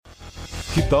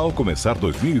Que tal começar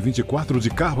 2024 de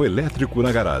carro elétrico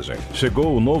na garagem?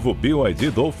 Chegou o novo BYD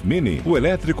Dolph Mini, o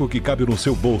elétrico que cabe no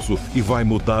seu bolso e vai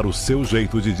mudar o seu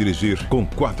jeito de dirigir. Com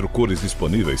 4 cores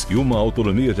disponíveis e uma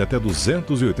autonomia de até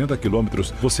 280 km,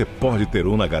 você pode ter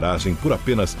um na garagem por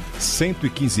apenas R$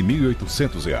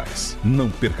 115.800. Não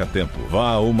perca tempo. Vá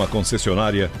a uma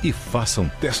concessionária e faça um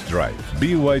test drive.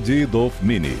 BYD Dolph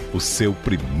Mini, o seu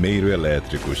primeiro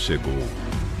elétrico chegou.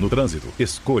 No trânsito,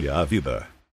 escolha a vida.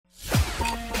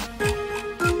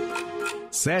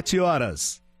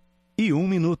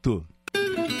 7h01.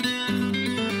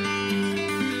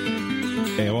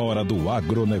 É hora do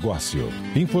agronegócio.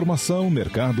 Informação,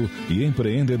 mercado e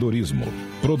empreendedorismo.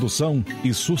 Produção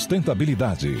e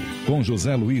sustentabilidade. Com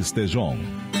José Luiz Tejon.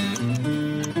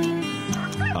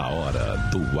 A hora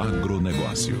do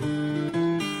agronegócio.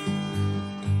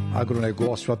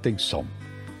 Agronegócio, atenção.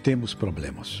 Temos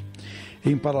problemas.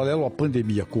 Em paralelo à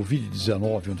pandemia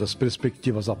Covid-19, onde as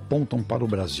perspectivas apontam para o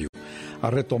Brasil a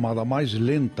retomada mais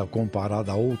lenta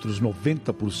comparada a outros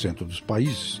 90% dos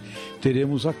países,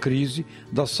 teremos a crise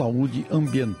da saúde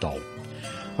ambiental.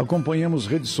 Acompanhamos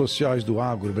redes sociais do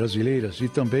agro brasileiras e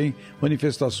também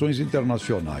manifestações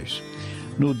internacionais.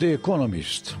 No The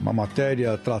Economist, uma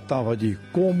matéria tratava de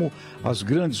como as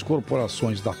grandes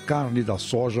corporações da carne e da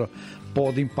soja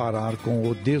podem parar com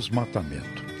o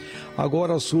desmatamento.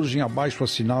 Agora surgem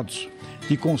abaixo-assinados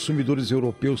de consumidores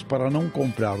europeus para não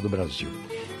comprar do Brasil.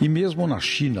 E mesmo na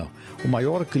China, o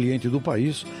maior cliente do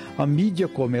país, a mídia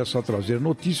começa a trazer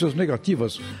notícias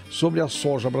negativas sobre a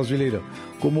soja brasileira,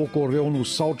 como ocorreu no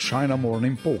South China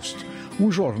Morning Post,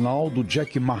 um jornal do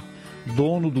Jack Ma,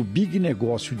 dono do big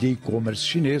negócio de e-commerce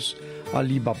chinês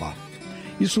Alibaba.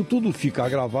 Isso tudo fica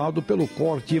agravado pelo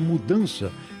corte e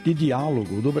mudança de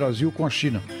diálogo do Brasil com a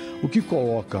China, o que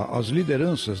coloca as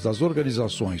lideranças das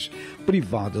organizações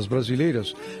privadas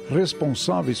brasileiras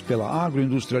responsáveis pela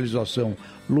agroindustrialização,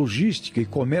 logística e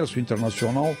comércio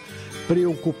internacional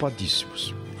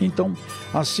preocupadíssimos. Então,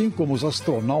 assim como os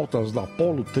astronautas da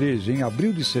Apollo 13, em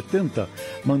abril de 70,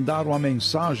 mandaram a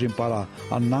mensagem para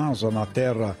a NASA na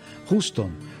Terra,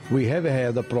 Houston, we have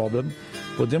had a problem,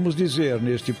 podemos dizer,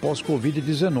 neste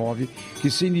pós-Covid-19, que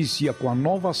se inicia com a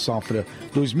nova safra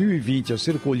 2020 a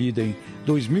ser colhida em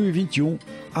 2021,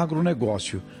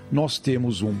 agronegócio, nós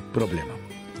temos um problema.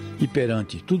 E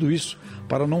perante tudo isso,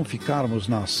 para não ficarmos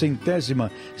na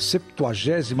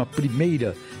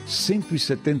 171ª,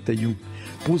 171,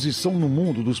 posição no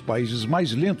mundo dos países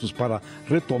mais lentos para a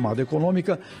retomada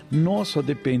econômica, nossa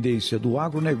dependência do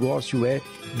agronegócio é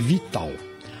vital.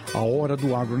 A hora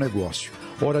do agronegócio,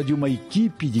 hora de uma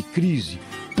equipe de crise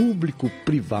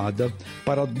público-privada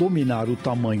para dominar o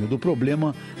tamanho do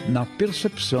problema na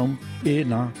percepção e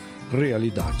na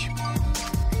realidade.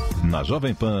 Na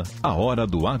Jovem Pan, a hora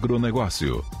do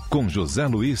agronegócio, com José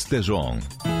Luiz Tejon.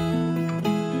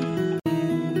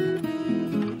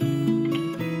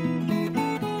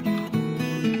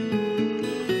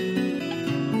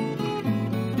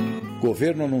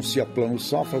 Governo anuncia Plano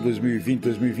Safra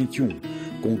 2020-2021,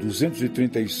 com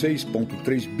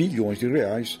 236,3 bilhões de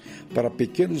reais para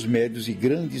pequenos, médios e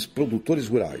grandes produtores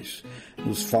rurais.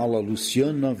 Nos fala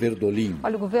Luciana Verdolim.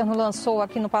 Olha, o governo lançou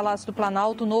aqui no Palácio do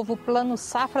Planalto o novo Plano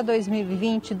Safra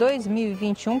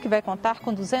 2020-2021, que vai contar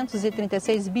com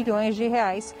 236 bilhões de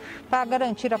reais para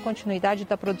garantir a continuidade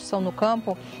da produção no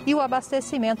campo e o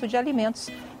abastecimento de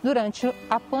alimentos durante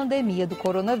a pandemia do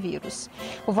coronavírus.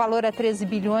 O valor é 13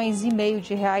 bilhões e meio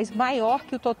de reais, maior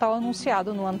que o total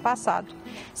anunciado no ano passado.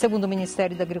 Segundo o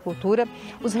Ministério da Agricultura,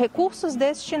 os recursos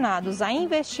destinados a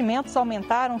investimentos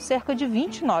aumentaram cerca de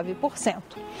 29%.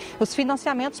 Os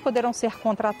financiamentos poderão ser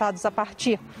contratados a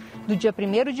partir do dia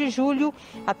 1º de julho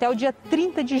até o dia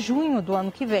 30 de junho do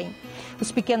ano que vem. Os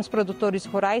pequenos produtores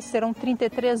rurais terão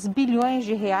 33 bilhões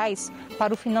de reais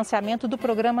para o financiamento do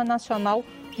Programa Nacional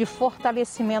de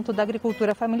Fortalecimento da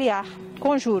Agricultura Familiar,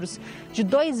 com juros de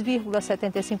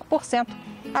 2,75%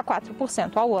 a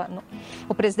 4% ao ano.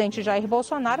 O presidente Jair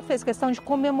Bolsonaro fez questão de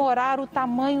comemorar o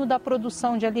tamanho da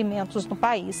produção de alimentos no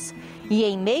país e,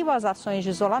 em meio às ações de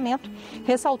isolamento,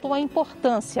 ressaltou a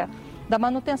importância da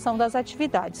manutenção das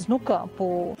atividades no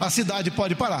campo. A cidade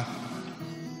pode parar,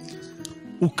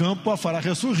 o campo a fará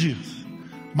ressurgir,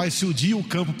 mas se o dia o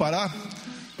campo parar,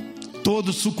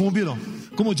 todos sucumbirão.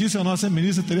 Como disse a nossa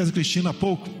ministra Tereza Cristina há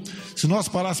pouco, se nós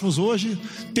parássemos hoje,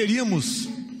 teríamos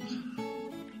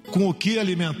com o que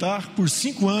alimentar por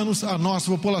 5 anos a nossa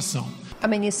população. A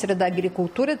ministra da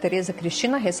Agricultura, Tereza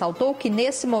Cristina, ressaltou que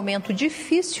nesse momento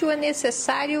difícil é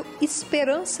necessário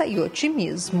esperança e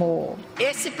otimismo.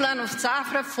 Esse Plano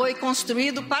Safra foi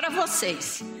construído para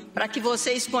vocês, para que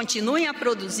vocês continuem a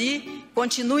produzir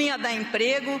continuem a dar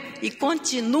emprego e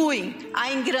continuem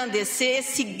a engrandecer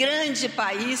esse grande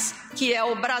país que é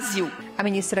o Brasil. A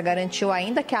ministra garantiu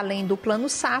ainda que, além do Plano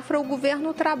Safra, o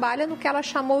governo trabalha no que ela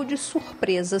chamou de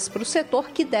surpresas para o setor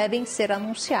que devem ser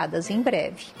anunciadas em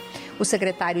breve. O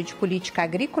secretário de Política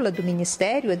Agrícola do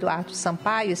Ministério, Eduardo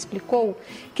Sampaio, explicou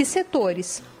que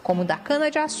setores como da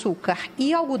cana-de-açúcar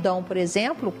e algodão, por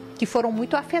exemplo, que foram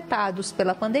muito afetados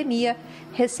pela pandemia,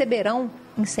 receberão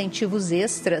incentivos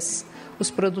extras.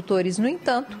 Os produtores, no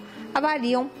entanto,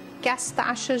 avaliam que as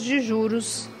taxas de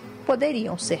juros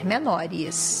poderiam ser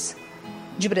menores.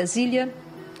 De Brasília,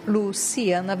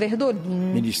 Luciana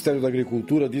Verdolim. O Ministério da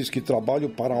Agricultura diz que trabalho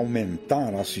para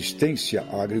aumentar a assistência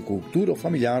à agricultura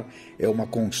familiar é uma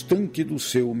constante do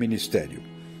seu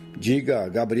ministério. Diga,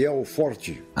 Gabriel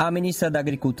Forte. A ministra da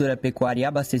Agricultura, Pecuária e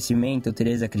Abastecimento,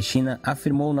 Tereza Cristina,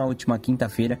 afirmou na última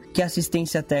quinta-feira que a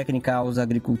assistência técnica aos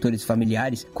agricultores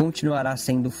familiares continuará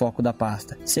sendo o foco da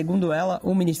pasta. Segundo ela,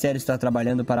 o Ministério está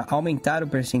trabalhando para aumentar o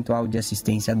percentual de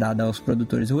assistência dada aos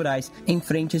produtores rurais em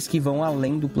frentes que vão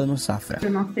além do Plano Safra.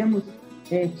 Nós temos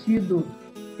tido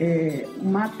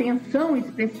uma atenção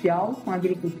especial com a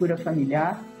agricultura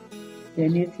familiar,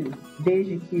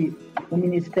 desde que o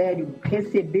Ministério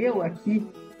recebeu aqui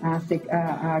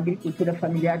a agricultura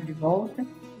familiar de volta.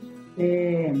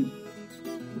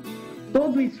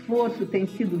 Todo o esforço tem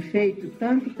sido feito,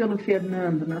 tanto pelo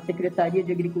Fernando, na Secretaria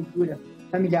de Agricultura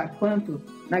Familiar, quanto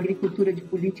na Agricultura de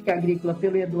Política Agrícola,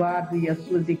 pelo Eduardo e as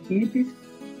suas equipes,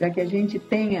 para que a gente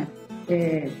tenha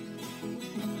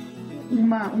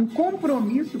um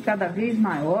compromisso cada vez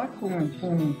maior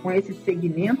com esse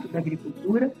segmento da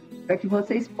agricultura, para que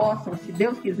vocês possam, se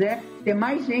Deus quiser, ter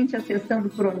mais gente acessando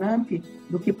o Pronamp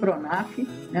do que Pronaf,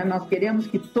 né? Nós queremos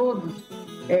que todos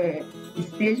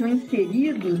estejam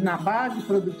inseridos na base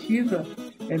produtiva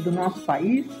do nosso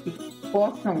país, que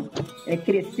possam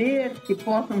crescer, que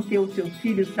possam ter os seus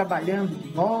filhos trabalhando de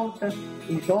volta,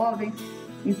 os jovens.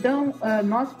 Então,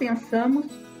 nós pensamos,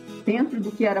 dentro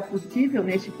do que era possível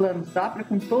neste Plano Safra,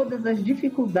 com todas as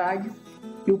dificuldades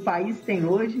que o país tem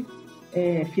hoje,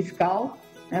 fiscal,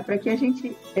 para que a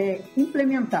gente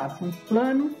implementasse um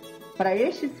plano para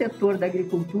este setor da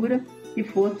agricultura que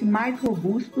fosse mais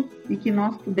robusto e que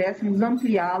nós pudéssemos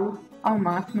ampliá-lo ao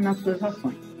máximo nas suas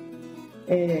ações.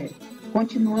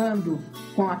 Continuando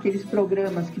com aqueles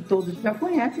programas que todos já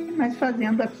conhecem, mas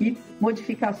fazendo aqui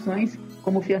modificações,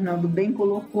 como o Fernando bem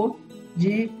colocou,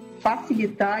 de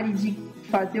facilitar e de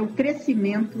fazer o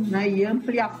crescimento, né, e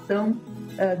ampliação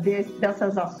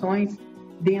dessas ações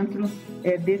dentro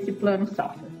desse Plano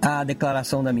Safra. A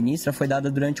declaração da ministra foi dada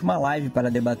durante uma live para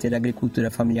debater a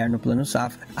agricultura familiar no Plano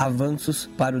Safra, avanços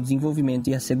para o desenvolvimento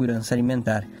e a segurança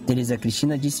alimentar. Tereza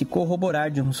Cristina disse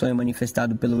corroborar de um sonho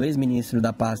manifestado pelo ex-ministro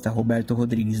da pasta, Roberto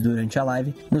Rodrigues, durante a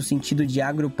live, no sentido de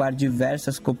agrupar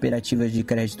diversas cooperativas de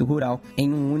crédito rural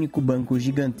em um único banco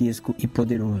gigantesco e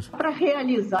poderoso. Para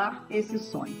realizar esse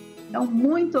sonho. Então,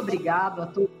 muito obrigado a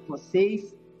todos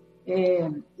vocês.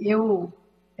 Eu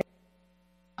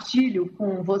compartilho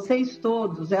com vocês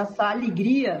todos essa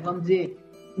alegria, vamos dizer,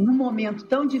 num momento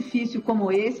tão difícil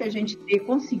como esse, a gente ter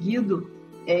conseguido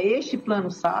este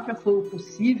Plano Safra, foi o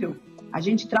possível. A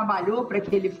gente trabalhou para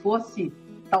que ele fosse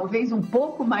talvez um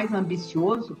pouco mais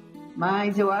ambicioso,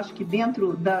 mas eu acho que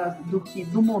dentro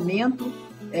do momento,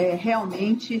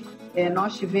 realmente,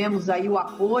 nós tivemos aí o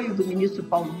apoio do ministro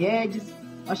Paulo Guedes,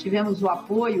 nós tivemos o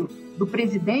apoio do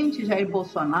presidente Jair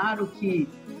Bolsonaro, que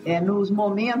nos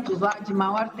momentos lá de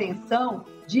maior tensão,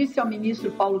 disse ao ministro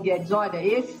Paulo Guedes, olha,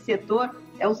 esse setor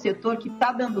é o setor que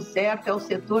está dando certo, é o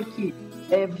setor que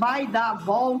vai dar a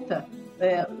volta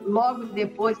logo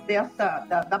depois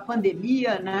da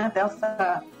pandemia, né,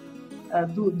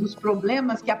 dos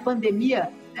problemas que a pandemia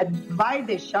vai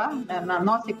deixar, né, na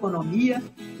nossa economia.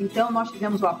 Então, nós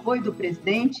tivemos o apoio do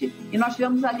presidente e nós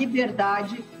tivemos a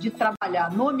liberdade de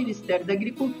trabalhar no Ministério da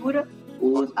Agricultura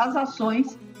as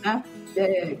ações, né,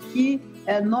 que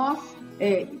nós,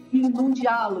 em um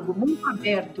diálogo muito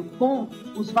aberto com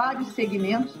os vários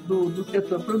segmentos do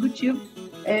setor produtivo,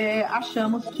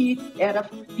 achamos que era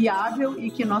viável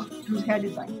e que nós podíamos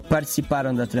realizar.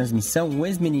 Participaram da transmissão o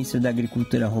ex-ministro da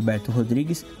Agricultura Roberto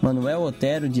Rodrigues, Manuel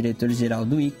Otero, diretor-geral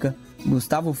do ICA,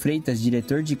 Gustavo Freitas,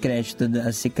 diretor de crédito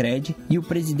da Sicredi, e o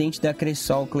presidente da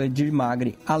Cressol, Cledir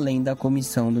Magre, além da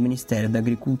comissão do Ministério da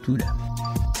Agricultura.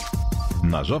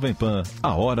 Na Jovem Pan,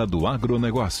 a hora do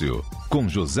agronegócio, com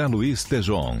José Luiz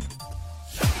Tejon.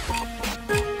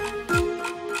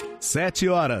 7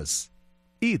 horas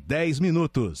e 10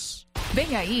 minutos.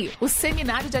 Vem aí o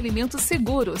Seminário de Alimentos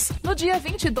Seguros, no dia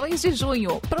 22 de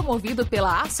junho, promovido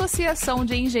pela Associação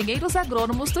de Engenheiros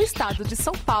Agrônomos do Estado de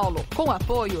São Paulo, com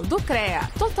apoio do CREA,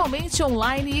 totalmente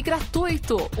online e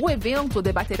gratuito. O evento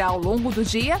debaterá ao longo do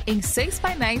dia em 6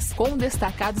 painéis, com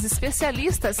destacados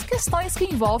especialistas, questões que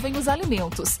envolvem os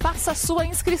alimentos. Faça sua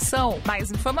inscrição.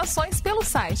 Mais informações pelo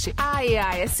site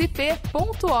aeasp.org.br.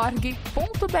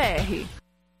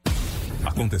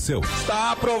 Aconteceu?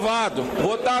 Está aprovado.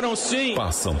 Votaram sim.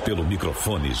 Passam pelo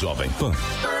microfone Jovem Pan.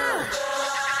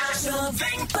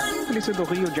 A polícia do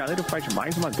Rio de Janeiro faz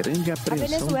mais uma grande apreensão.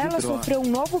 A Venezuela sofreu um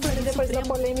novo banho depois da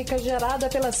polêmica gerada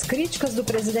pelas críticas do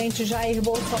presidente Jair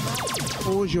Bolsonaro.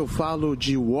 Hoje eu falo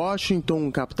de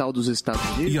Washington, capital dos Estados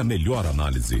Unidos. E a melhor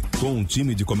análise, com um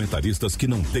time de comentaristas que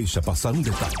não deixa passar um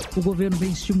detalhe. O governo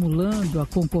vem estimulando a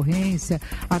concorrência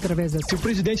através da... Se o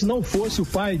presidente não fosse o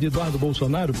pai de Eduardo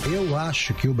Bolsonaro... Eu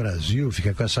acho que o Brasil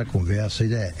fica com essa conversa,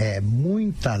 é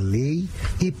muita lei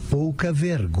e pouca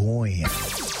vergonha.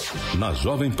 Na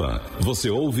Jovem Pan, você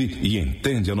ouve e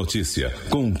entende a notícia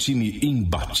com um time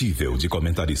imbatível de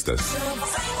comentaristas.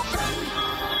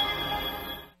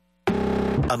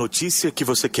 A notícia que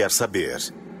você quer saber.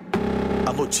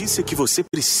 A notícia que você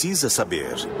precisa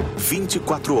saber.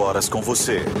 24 horas com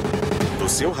você. No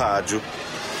seu rádio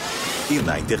e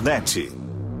na internet.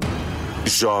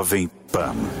 Jovem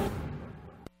Pan.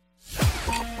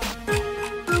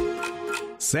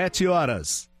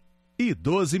 7h12.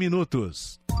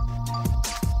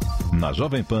 Na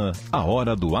Jovem Pan, a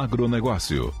hora do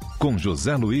agronegócio, com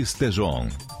José Luiz Tejon.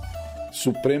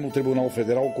 Supremo Tribunal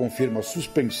Federal confirma a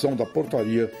suspensão da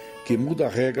portaria que muda a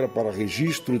regra para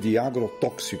registro de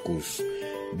agrotóxicos.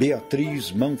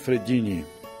 Beatriz Manfredini.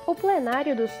 O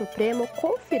plenário do Supremo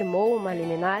confirmou uma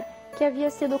liminar que havia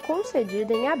sido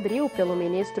concedida em abril pelo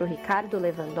ministro Ricardo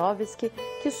Lewandowski,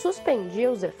 que suspendia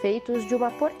os efeitos de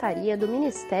uma portaria do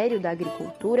Ministério da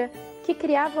Agricultura que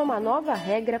criava uma nova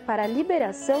regra para a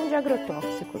liberação de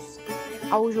agrotóxicos.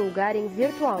 Ao julgarem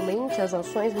virtualmente as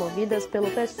ações movidas pelo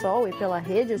PSOL e pela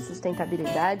Rede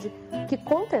Sustentabilidade, que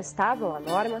contestavam a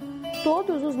norma,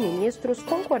 todos os ministros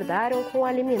concordaram com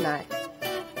a liminar.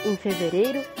 Em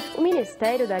fevereiro, o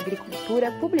Ministério da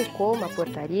Agricultura publicou uma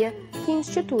portaria que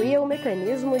instituía o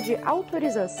mecanismo de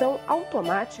autorização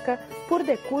automática por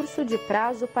decurso de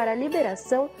prazo para a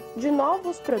liberação de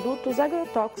novos produtos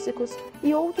agrotóxicos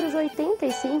e outros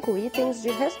 85 itens de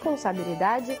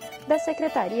responsabilidade da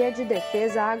Secretaria de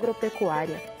Defesa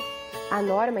Agropecuária. A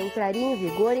norma entraria em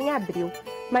vigor em abril,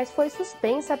 mas foi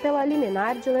suspensa pela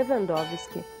liminar de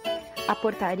Lewandowski. A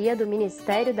portaria do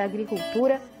Ministério da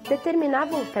Agricultura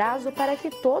determinava um prazo para que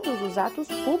todos os atos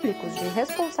públicos de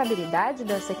responsabilidade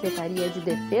da Secretaria de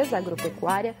Defesa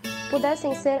Agropecuária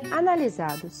pudessem ser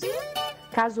analisados.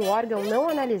 Caso o órgão não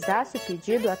analisasse o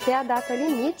pedido até a data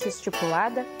limite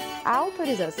estipulada, a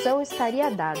autorização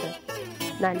estaria dada.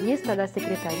 Na lista da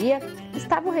Secretaria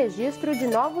estava o registro de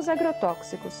novos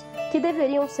agrotóxicos, que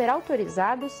deveriam ser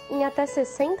autorizados em até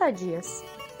 60 dias.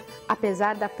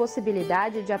 Apesar da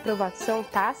possibilidade de aprovação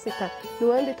tácita no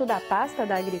âmbito da pasta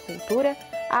da Agricultura,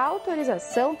 a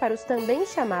autorização para os também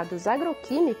chamados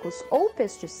agroquímicos ou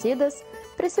pesticidas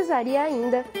precisaria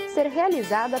ainda ser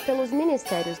realizada pelos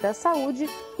Ministérios da Saúde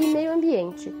e Meio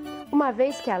Ambiente, uma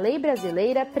vez que a lei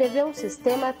brasileira prevê um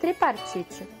sistema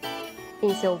tripartite.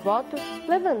 Em seu voto,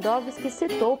 Lewandowski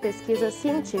citou pesquisas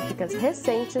científicas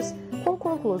recentes com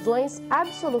conclusões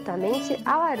absolutamente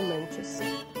alarmantes.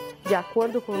 De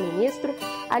acordo com o ministro,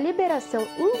 a liberação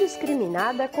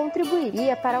indiscriminada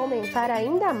contribuiria para aumentar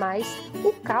ainda mais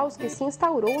o caos que se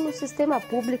instaurou no sistema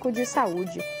público de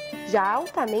saúde, já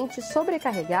altamente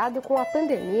sobrecarregado com a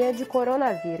pandemia de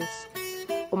coronavírus.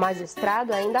 O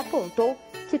magistrado ainda apontou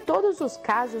que todos os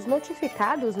casos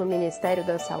notificados no Ministério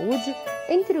da Saúde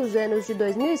entre os anos de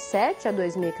 2007 a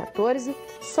 2014,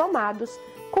 somados,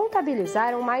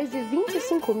 contabilizaram mais de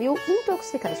 25 mil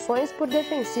intoxicações por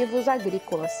defensivos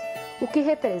agrícolas, o que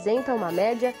representa uma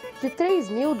média de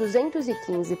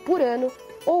 3.215 por ano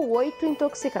ou 8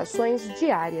 intoxicações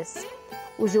diárias.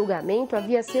 O julgamento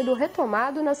havia sido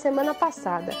retomado na semana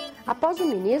passada, após o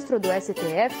ministro do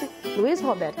STF, Luiz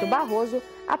Roberto Barroso,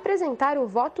 apresentar o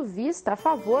voto vista a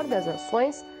favor das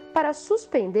ações para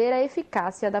suspender a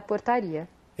eficácia da portaria.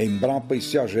 Embrapa e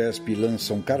Seagesp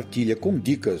lançam cartilha com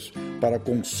dicas para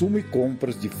consumo e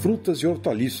compras de frutas e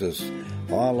hortaliças.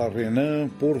 Fala Renan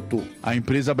Porto. A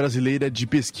empresa brasileira de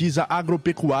pesquisa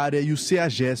agropecuária e o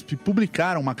Seagesp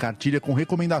publicaram uma cartilha com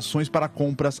recomendações para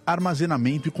compras,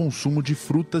 armazenamento e consumo de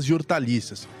frutas e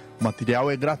hortaliças. O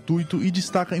material é gratuito e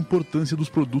destaca a importância dos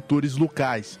produtores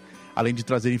locais. Além de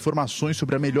trazer informações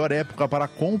sobre a melhor época para a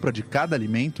compra de cada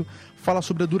alimento, fala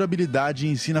sobre a durabilidade e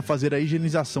ensina a fazer a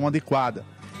higienização adequada.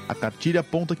 A cartilha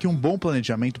aponta que um bom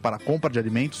planejamento para a compra de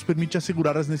alimentos permite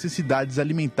assegurar as necessidades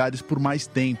alimentares por mais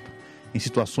tempo. Em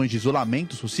situações de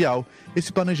isolamento social,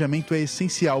 esse planejamento é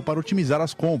essencial para otimizar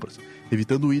as compras,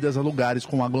 evitando idas a lugares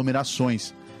com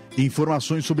aglomerações.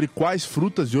 Informações sobre quais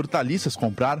frutas e hortaliças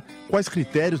comprar, quais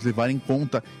critérios levar em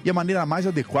conta e a maneira mais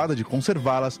adequada de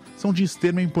conservá-las são de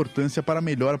extrema importância para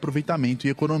melhor aproveitamento e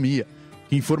economia.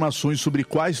 Informações sobre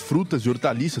quais frutas e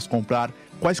hortaliças comprar,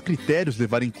 quais critérios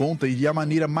levar em conta e a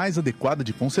maneira mais adequada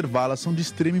de conservá-las são de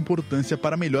extrema importância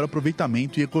para melhor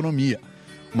aproveitamento e economia.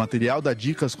 O material dá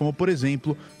dicas como, por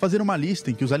exemplo, fazer uma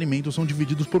lista em que os alimentos são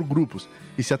divididos por grupos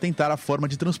e se atentar à forma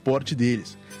de transporte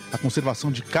deles. A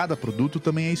conservação de cada produto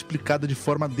também é explicada de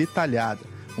forma detalhada.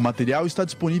 O material está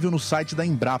disponível no site da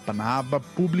Embrapa, na aba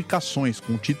Publicações,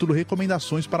 com o título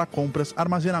Recomendações para compras,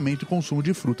 armazenamento e consumo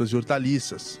de frutas e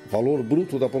hortaliças. O valor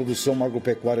bruto da produção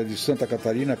agropecuária de Santa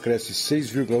Catarina cresce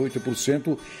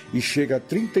 6,8% e chega a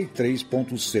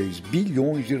 33,6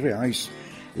 bilhões de reais.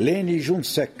 Lene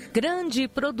Junsec. Grande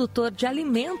produtor de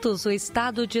alimentos, o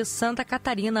estado de Santa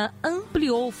Catarina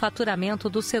ampliou o faturamento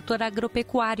do setor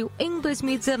agropecuário em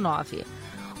 2019.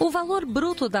 O valor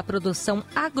bruto da produção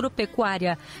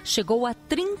agropecuária chegou a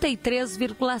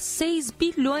 33,6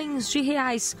 bilhões de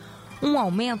reais, um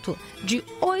aumento de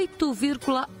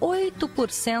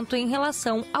 8,8% em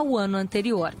relação ao ano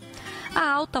anterior. A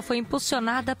alta foi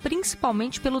impulsionada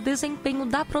principalmente pelo desempenho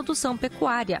da produção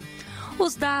pecuária.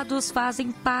 Os dados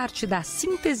fazem parte da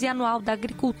síntese anual da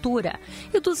agricultura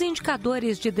e dos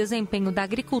indicadores de desempenho da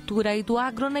agricultura e do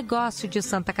agronegócio de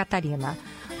Santa Catarina.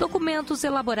 Documentos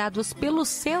elaborados pelo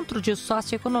Centro de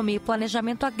Socioeconomia e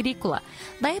Planejamento Agrícola,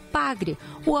 da EPAGRE,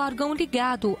 o órgão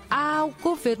ligado ao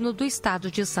governo do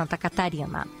estado de Santa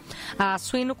Catarina. A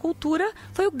suinocultura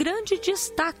foi o grande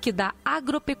destaque da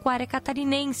agropecuária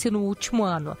catarinense no último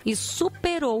ano e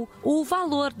superou o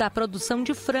valor da produção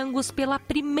de frangos pela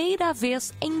primeira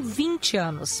vez em 20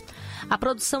 anos. A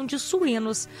produção de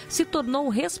suínos se tornou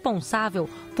responsável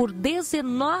por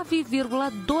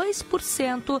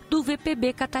 19,2% do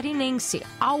VPB catarinense,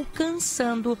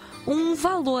 alcançando um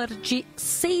valor de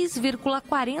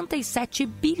 6,47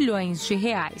 bilhões de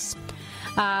reais.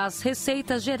 As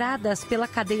receitas geradas pela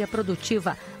cadeia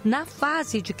produtiva na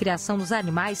fase de criação dos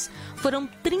animais foram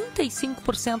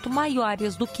 35%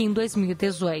 maiores do que em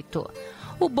 2018.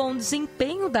 O bom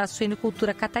desempenho da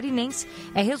suinocultura catarinense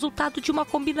é resultado de uma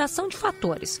combinação de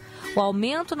fatores: o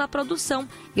aumento na produção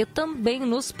e também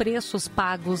nos preços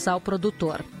pagos ao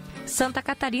produtor. Santa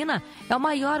Catarina é o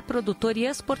maior produtor e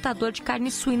exportador de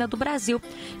carne suína do Brasil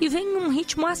e vem em um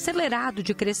ritmo acelerado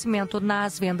de crescimento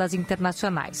nas vendas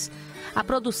internacionais. A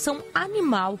produção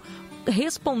animal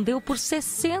respondeu por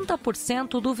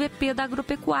 60% do VP da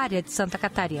agropecuária de Santa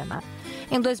Catarina.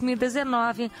 Em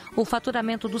 2019, o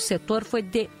faturamento do setor foi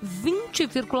de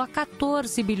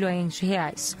 20,14 bilhões de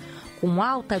reais, com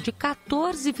alta de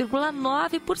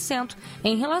 14,9%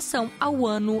 em relação ao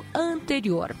ano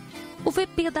anterior. O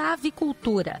VP da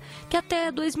avicultura, que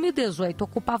até 2018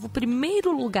 ocupava o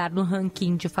primeiro lugar no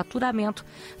ranking de faturamento,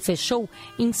 fechou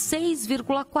em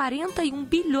 6,41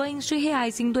 bilhões de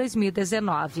reais em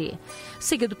 2019.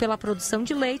 Seguido pela produção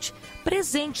de leite,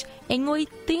 presente em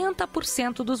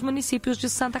 80% dos municípios de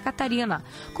Santa Catarina,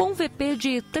 com um VP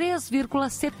de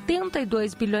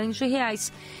 3,72 bilhões de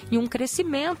reais e um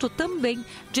crescimento também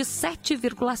de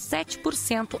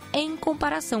 7,7% em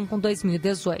comparação com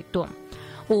 2018.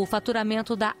 O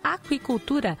faturamento da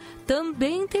aquicultura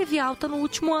também teve alta no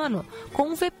último ano, com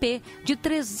um VP de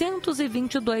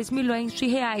 322 milhões de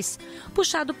reais,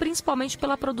 puxado principalmente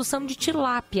pela produção de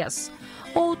tilápias.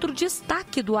 Outro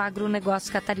destaque do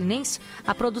agronegócio catarinense,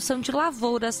 a produção de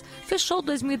lavouras, fechou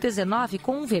 2019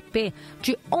 com um VP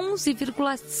de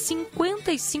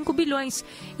 11,55 bilhões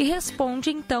e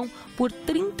responde, então, por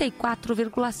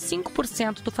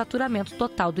 34,5% do faturamento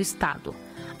total do estado.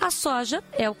 A soja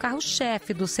é o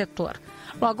carro-chefe do setor.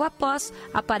 Logo após,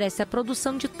 aparece a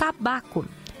produção de tabaco.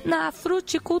 Na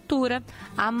fruticultura,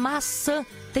 a maçã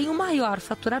tem o maior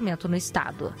faturamento no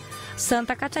estado.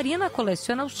 Santa Catarina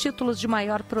coleciona os títulos de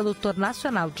maior produtor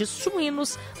nacional de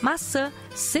suínos, maçã,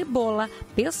 cebola,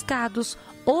 pescados,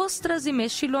 ostras e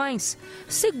mexilhões.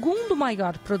 Segundo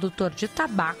maior produtor de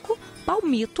tabaco,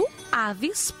 palmito,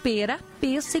 aves, pera,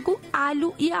 pêssego,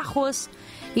 alho e arroz.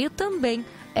 E também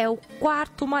é o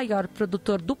quarto maior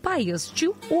produtor do país de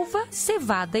uva,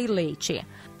 cevada e leite.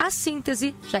 A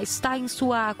síntese já está em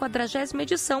sua 40ª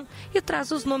edição e traz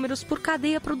os números por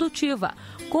cadeia produtiva,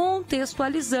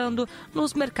 contextualizando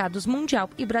nos mercados mundial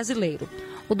e brasileiro.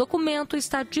 O documento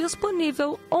está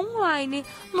disponível online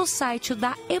no site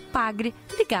da EPAGRE,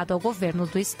 ligado ao governo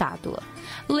do estado.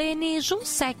 Lene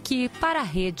Junsec para a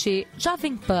rede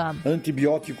Jovem Pan.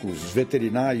 Antibióticos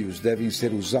veterinários devem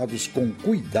ser usados com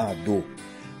cuidado.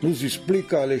 Nos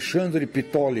explica Alexandre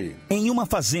Pitoli. Em uma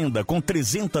fazenda com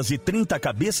 330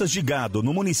 cabeças de gado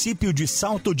no município de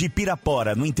Salto de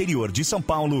Pirapora, no interior de São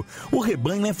Paulo, o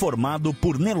rebanho é formado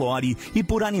por Nelore e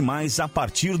por animais a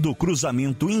partir do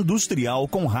cruzamento industrial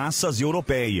com raças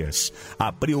europeias.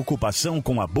 A preocupação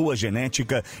com a boa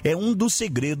genética é um dos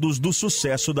segredos do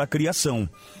sucesso da criação.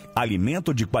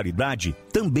 Alimento de qualidade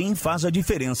também faz a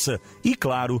diferença. E,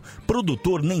 claro,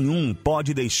 produtor nenhum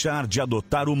pode deixar de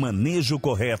adotar o manejo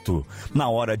correto. Na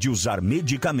hora de usar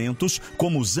medicamentos,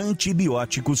 como os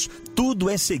antibióticos, tudo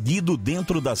é seguido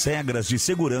dentro das regras de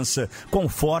segurança,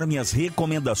 conforme as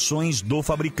recomendações do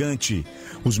fabricante.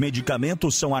 Os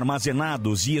medicamentos são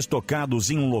armazenados e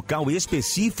estocados em um local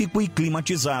específico e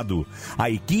climatizado. A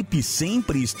equipe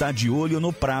sempre está de olho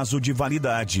no prazo de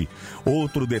validade.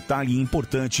 Outro detalhe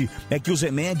importante é que os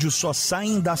remédios só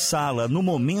saem da sala no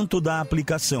momento da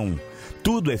aplicação.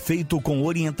 Tudo é feito com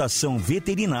orientação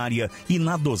veterinária e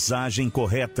na dosagem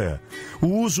correta. O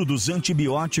uso dos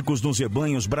antibióticos nos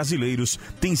rebanhos brasileiros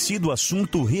tem sido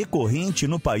assunto recorrente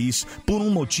no país por um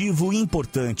motivo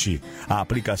importante. A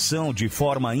aplicação de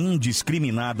forma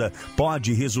indiscriminada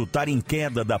pode resultar em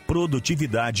queda da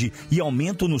produtividade e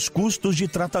aumento nos custos de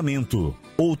tratamento.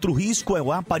 Outro risco é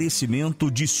o aparecimento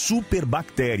de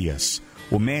superbactérias.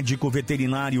 O médico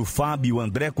veterinário Fábio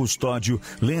André Custódio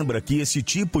lembra que esse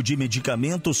tipo de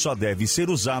medicamento só deve ser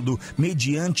usado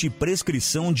mediante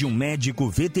prescrição de um médico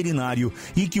veterinário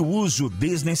e que o uso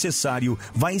desnecessário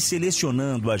vai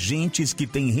selecionando agentes que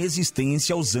têm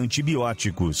resistência aos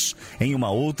antibióticos. Em uma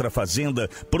outra fazenda,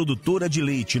 produtora de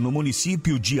leite no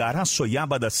município de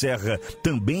Araçoiaba da Serra,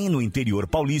 também no interior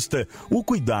paulista, o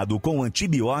cuidado com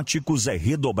antibióticos é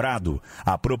redobrado.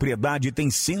 A propriedade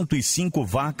tem 105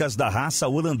 vacas da raça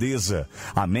holandesa.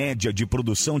 A média de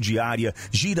produção diária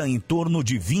gira em torno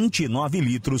de 29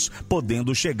 litros,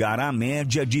 podendo chegar à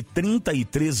média de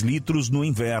 33 litros no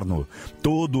inverno.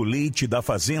 Todo o leite da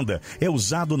fazenda é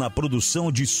usado na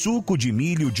produção de suco de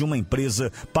milho de uma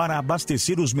empresa para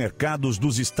abastecer os mercados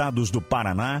dos estados do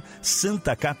Paraná,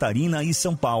 Santa Catarina e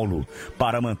São Paulo.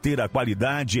 Para manter a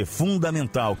qualidade, é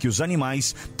fundamental que os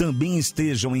animais também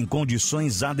estejam em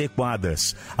condições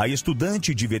adequadas. A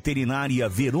estudante de veterinária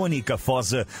Verônica Fosa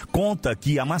conta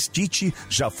que a mastite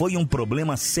já foi um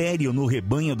problema sério no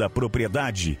rebanho da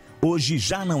propriedade. Hoje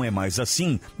já não é mais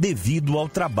assim devido ao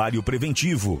trabalho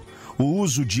preventivo. O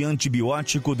uso de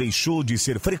antibiótico deixou de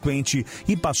ser frequente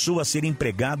e passou a ser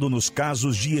empregado nos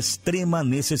casos de extrema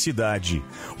necessidade.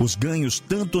 Os ganhos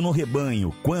tanto no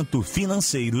rebanho quanto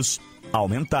financeiros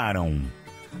aumentaram.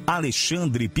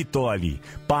 Alexandre Pitoli,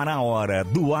 para a Hora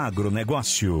do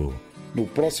Agronegócio. No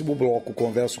próximo bloco,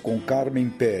 converso com Carmen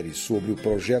Pérez sobre o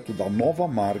projeto da nova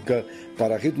marca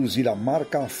para reduzir a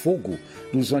marca a fogo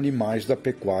dos animais da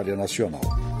pecuária nacional.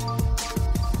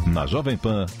 Na Jovem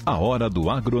Pan, a Hora do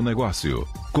Agronegócio,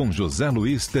 com José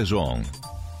Luiz Tejon.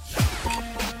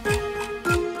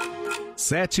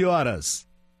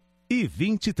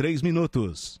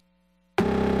 7h23.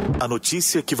 A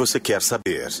notícia que você quer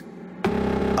saber.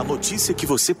 A notícia que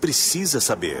você precisa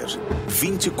saber.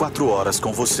 24 horas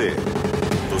com você.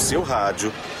 No seu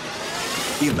rádio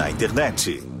e na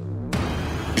internet.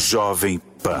 Jovem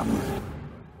Pan.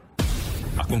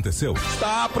 Aconteceu?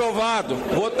 Está aprovado.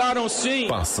 Votaram sim.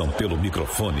 Passam pelo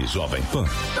microfone Jovem Pan.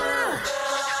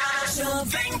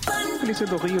 A polícia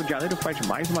do Rio de Janeiro faz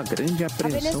mais uma grande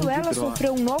apreensão. A Venezuela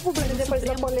sofreu um novo banho depois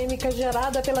da polêmica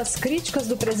gerada pelas críticas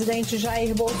do presidente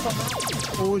Jair Bolsonaro.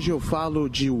 Hoje eu falo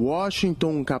de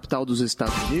Washington, capital dos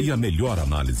Estados Unidos. E a melhor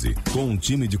análise, com um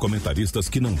time de comentaristas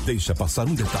que não deixa passar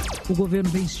um detalhe. O governo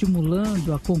vem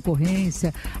estimulando a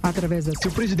concorrência através da... Se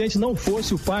o presidente não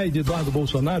fosse o pai de Eduardo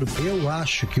Bolsonaro... Eu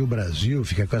acho que o Brasil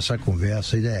fica com essa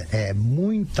conversa, é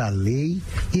muita lei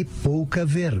e pouca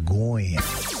vergonha.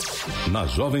 Na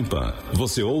Jovem Pan,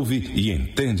 você ouve e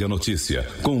entende a notícia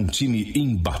com um time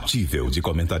imbatível de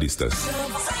comentaristas.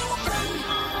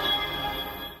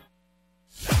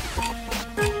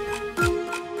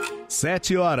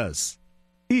 Sete horas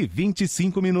e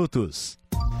 25 minutos.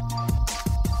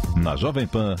 Na Jovem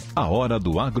Pan, a Hora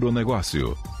do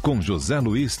Agronegócio, com José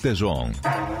Luiz Tejon.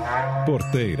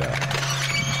 Porteira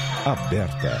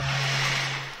aberta.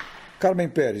 Carmen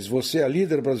Pérez, você é a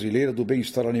líder brasileira do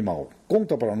bem-estar animal.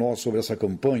 Conta para nós sobre essa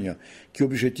campanha que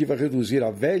objetiva reduzir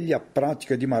a velha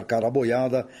prática de marcar a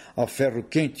boiada a ferro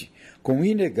quente, com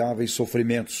inegáveis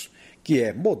sofrimentos, que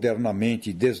é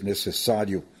modernamente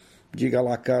desnecessário. Diga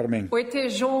lá, Carmen. Oi,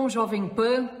 Tejon, Jovem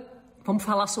Pan. Vamos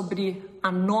falar sobre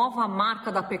a nova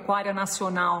marca da pecuária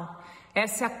nacional.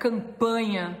 Essa é a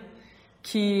campanha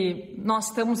que nós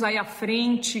estamos aí à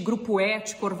frente, Grupo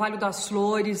Ético, Orvalho das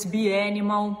Flores,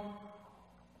 Bianimal,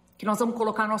 que nós vamos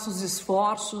colocar nossos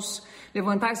esforços,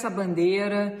 levantar essa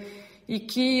bandeira e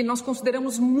que nós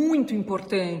consideramos muito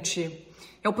importante.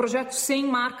 É o projeto Sem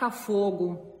Marca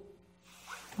Fogo,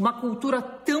 uma cultura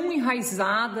tão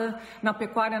enraizada na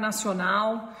pecuária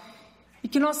nacional e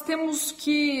que nós temos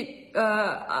que...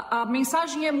 a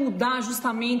mensagem é mudar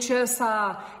justamente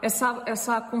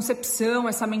essa concepção,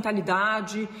 essa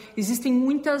mentalidade. Existem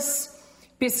muitas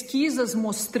pesquisas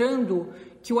mostrando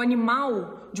que o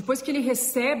animal, depois que ele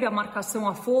recebe a marcação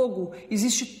a fogo,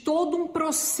 existe todo um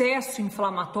processo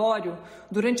inflamatório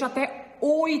durante até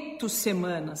 8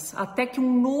 semanas, até que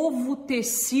um novo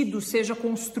tecido seja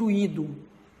construído.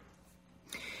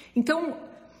 Então,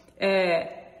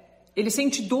 ele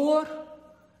sente dor,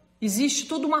 existe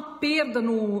toda uma perda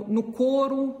no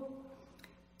couro.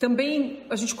 Também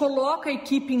a gente coloca a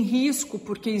equipe em risco,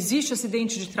 porque existe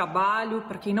acidente de trabalho,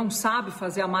 para quem não sabe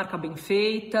fazer a marca bem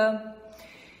feita.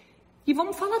 E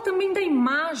vamos falar também da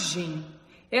imagem.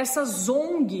 Essas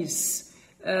ONGs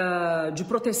de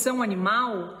proteção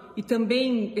animal e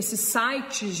também esses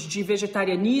sites de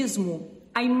vegetarianismo,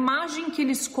 a imagem que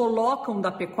eles colocam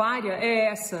da pecuária é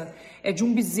essa, é de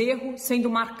um bezerro sendo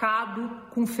marcado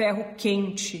com ferro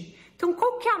quente. Então,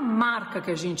 qual que é a marca que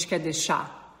a gente quer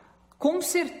deixar? Com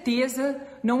certeza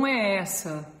não é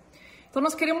essa. Então,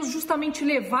 nós queremos justamente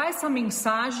levar essa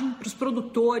mensagem para os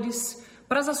produtores,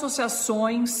 para as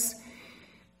associações,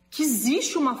 que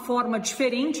existe uma forma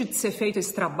diferente de ser feito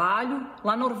esse trabalho.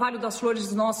 Lá no Orvalho das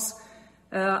Flores nós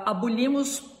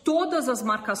abolimos todas as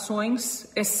marcações,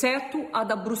 exceto a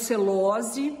da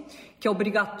brucelose, que é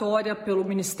obrigatória pelo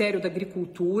Ministério da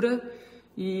Agricultura,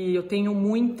 e eu tenho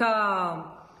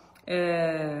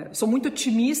sou muito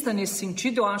otimista nesse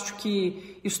sentido. Eu acho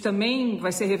que isso também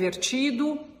vai ser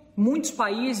revertido. Muitos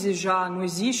países já não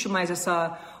existe mais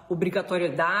essa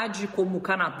obrigatoriedade, como o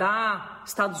Canadá,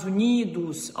 Estados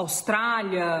Unidos,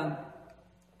 Austrália,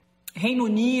 Reino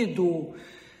Unido.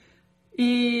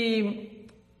 E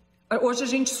hoje a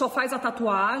gente só faz a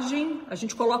tatuagem, a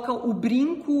gente coloca o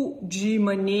brinco de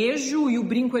manejo e o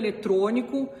brinco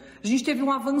eletrônico. A gente teve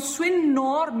um avanço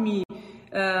enorme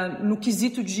no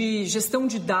quesito de gestão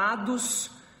de dados.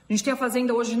 A gente tem a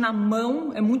fazenda hoje na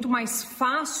mão, é muito mais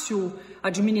fácil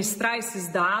administrar esses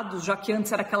dados, já que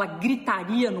antes era aquela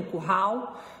gritaria no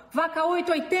curral. Vaca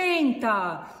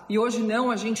 880! E hoje não,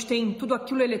 a gente tem tudo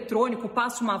aquilo eletrônico,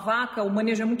 passa uma vaca, o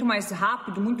manejo é muito mais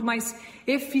rápido, muito mais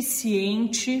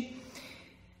eficiente.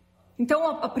 Então,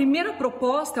 a primeira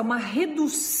proposta é uma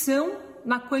redução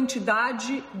na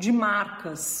quantidade de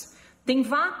marcas. Tem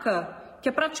vaca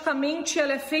que praticamente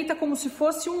ela é feita como se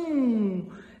fosse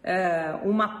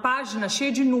uma página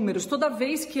cheia de números. Toda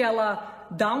vez que ela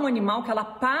dá um animal, que ela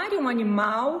pare um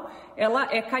animal, ela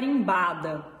é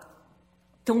carimbada.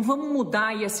 Então vamos mudar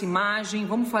aí essa imagem,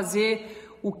 vamos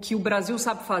fazer o que o Brasil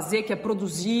sabe fazer, que é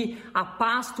produzir a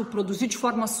pasto, produzir de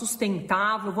forma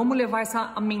sustentável. Vamos levar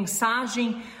essa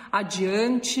mensagem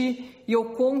adiante e eu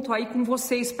conto aí com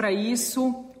vocês para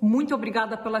isso. Muito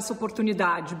obrigada pela essa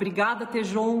oportunidade. Obrigada,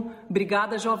 Tejon.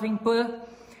 Obrigada, Jovem Pan.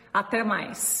 Até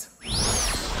mais.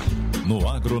 No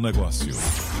agronegócio.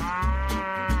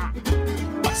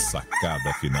 A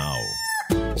sacada final.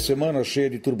 Semana cheia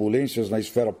de turbulências na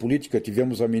esfera política,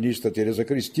 tivemos a ministra Tereza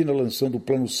Cristina lançando o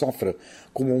Plano Safra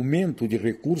com aumento de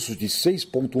recursos de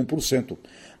 6,1%,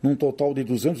 num total de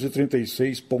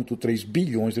 236,3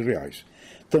 bilhões de reais.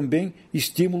 Também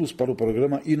estímulos para o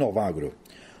programa Inovagro.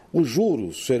 Os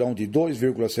juros serão de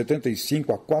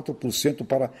 2,75% a 4%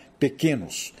 para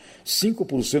pequenos,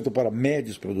 5% para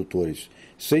médios produtores,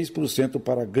 6%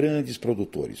 para grandes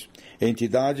produtores.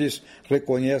 Entidades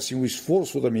reconhecem o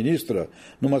esforço da ministra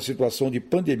numa situação de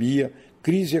pandemia,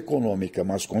 crise econômica,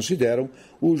 mas consideram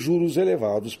os juros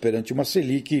elevados perante uma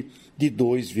Selic de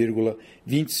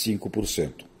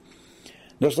 2,25%.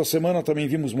 Nesta semana também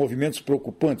vimos movimentos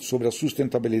preocupantes sobre a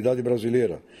sustentabilidade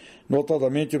brasileira,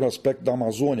 notadamente no aspecto da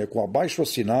Amazônia, com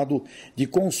abaixo-assinado de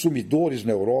consumidores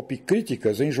na Europa e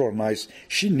críticas em jornais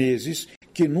chineses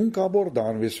que nunca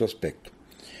abordaram esse aspecto.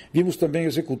 Vimos também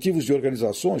executivos de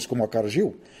organizações como a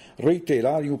Cargill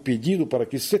reiterarem o pedido para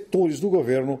que setores do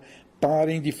governo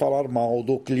parem de falar mal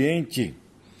do cliente.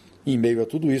 Em meio a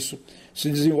tudo isso, se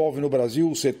desenvolve no Brasil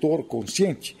o setor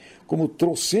consciente, como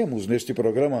trouxemos neste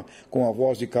programa com a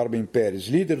voz de Carmen Pérez,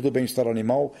 líder do bem-estar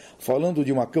animal, falando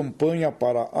de uma campanha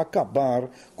para acabar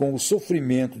com o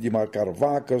sofrimento de marcar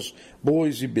vacas,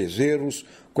 bois e bezerros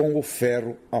com o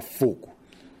ferro a fogo.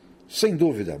 Sem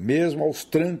dúvida, mesmo aos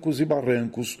trancos e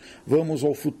barrancos, vamos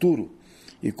ao futuro.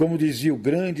 E como dizia o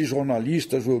grande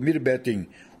jornalista Joelmir Betting,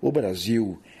 o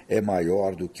Brasil é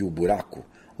maior do que o buraco.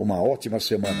 Uma ótima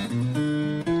semana.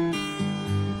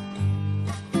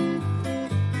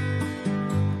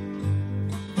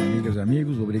 Amigas e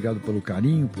amigos, obrigado pelo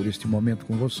carinho, por este momento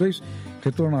com vocês.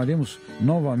 Retornaremos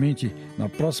novamente na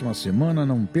próxima semana.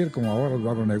 Não percam a Hora do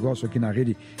Agronegócio aqui na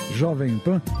rede Jovem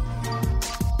Pan.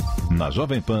 Na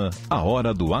Jovem Pan, a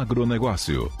Hora do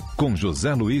Agronegócio, com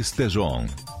José Luiz Tejon.